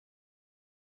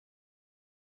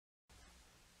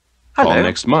Call Hello.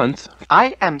 next month.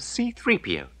 I am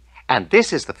C-3PO, and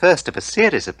this is the first of a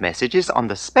series of messages on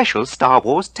the special Star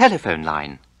Wars telephone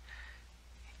line.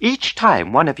 Each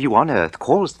time one of you on Earth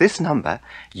calls this number,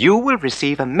 you will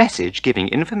receive a message giving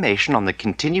information on the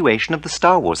continuation of the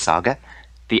Star Wars saga,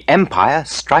 The Empire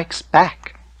Strikes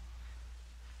Back.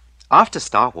 After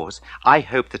Star Wars, I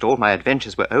hoped that all my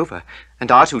adventures were over, and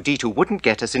R2-D2 wouldn't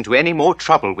get us into any more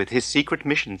trouble with his secret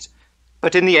missions.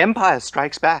 But in The Empire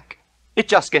Strikes Back, it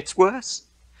just gets worse.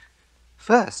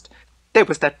 First, there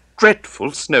was that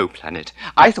dreadful snow planet.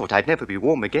 I thought I'd never be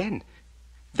warm again.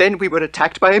 Then we were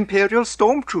attacked by Imperial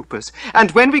stormtroopers,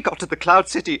 and when we got to the Cloud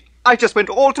City, I just went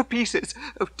all to pieces.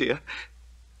 Oh, dear.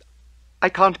 I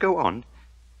can't go on.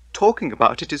 Talking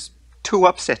about it is too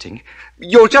upsetting.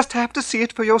 You'll just have to see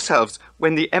it for yourselves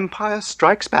when The Empire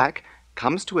Strikes Back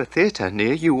comes to a theatre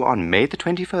near you on May the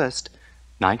 21st,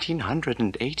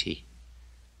 1980.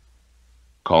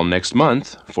 Call next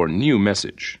month for new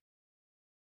message.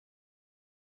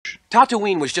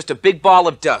 Tatooine was just a big ball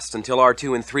of dust until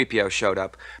R2 and 3PO showed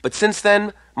up, but since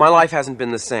then, my life hasn't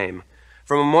been the same.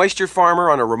 From a moisture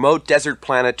farmer on a remote desert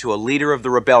planet to a leader of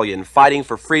the rebellion fighting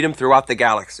for freedom throughout the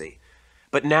galaxy.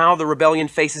 But now the rebellion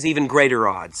faces even greater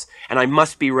odds, and I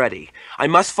must be ready. I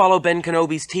must follow Ben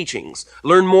Kenobi's teachings,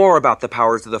 learn more about the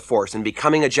powers of the Force and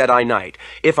becoming a Jedi Knight,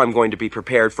 if I'm going to be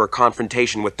prepared for a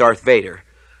confrontation with Darth Vader.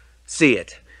 See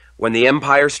it, when the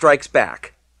Empire Strikes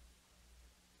Back.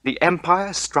 The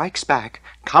Empire Strikes Back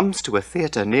comes to a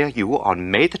theatre near you on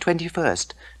May the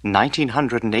 21st,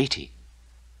 1980.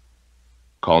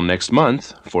 Call next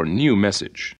month for new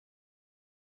message.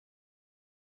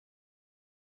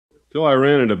 Till I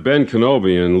ran into Ben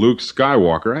Kenobi and Luke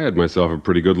Skywalker, I had myself a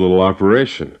pretty good little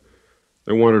operation.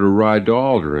 They wanted a ride to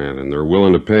Alderaan, and they're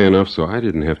willing to pay enough so I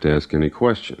didn't have to ask any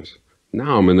questions.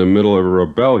 Now I'm in the middle of a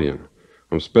rebellion.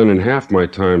 I'm spending half my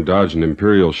time dodging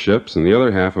Imperial ships and the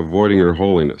other half avoiding Her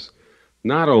Holiness.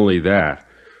 Not only that,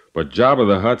 but Jabba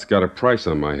the Hutt's got a price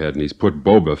on my head and he's put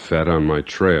Boba Fett on my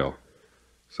trail.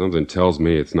 Something tells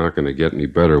me it's not going to get any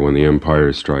better when the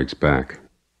Empire Strikes Back.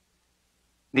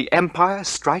 The Empire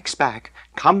Strikes Back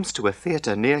comes to a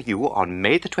theatre near you on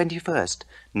May the 21st,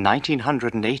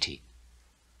 1980.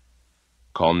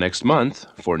 Call next month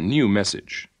for new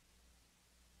message.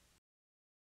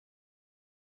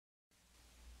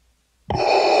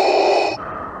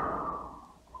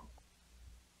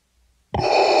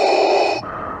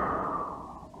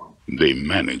 They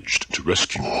managed to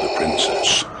rescue the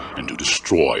princess and to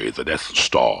destroy the Death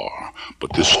Star,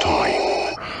 but this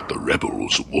time the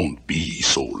rebels won't be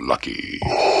so lucky.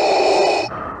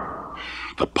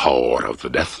 The power of the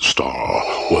Death Star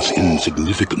was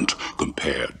insignificant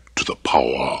compared to the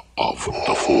power of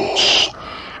the Force.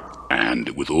 And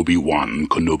with Obi-Wan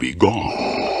Kenobi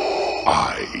gone,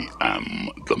 I am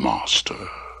the Master.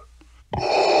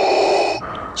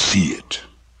 See it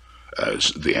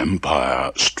as the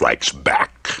Empire Strikes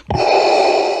Back.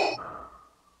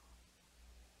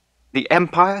 The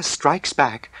Empire Strikes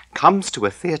Back comes to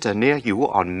a theatre near you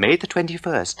on May the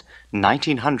 21st,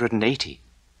 1980.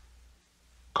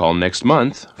 Call next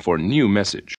month for new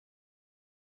message.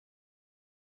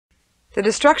 The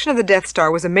destruction of the Death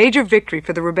Star was a major victory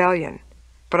for the rebellion,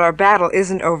 but our battle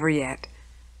isn't over yet.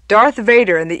 Darth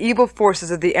Vader and the evil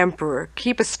forces of the Emperor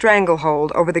keep a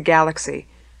stranglehold over the galaxy,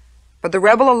 but the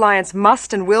Rebel Alliance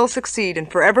must and will succeed in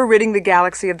forever ridding the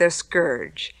galaxy of their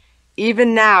scourge.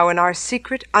 Even now, in our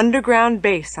secret underground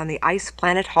base on the ice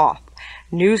planet Hoth,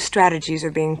 new strategies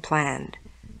are being planned.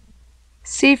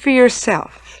 See for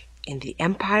yourself in The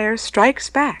Empire Strikes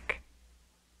Back.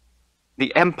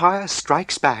 The Empire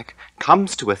Strikes Back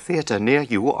comes to a theatre near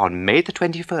you on May the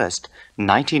 21st,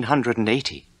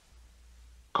 1980.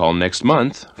 Call next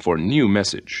month for new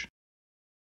message.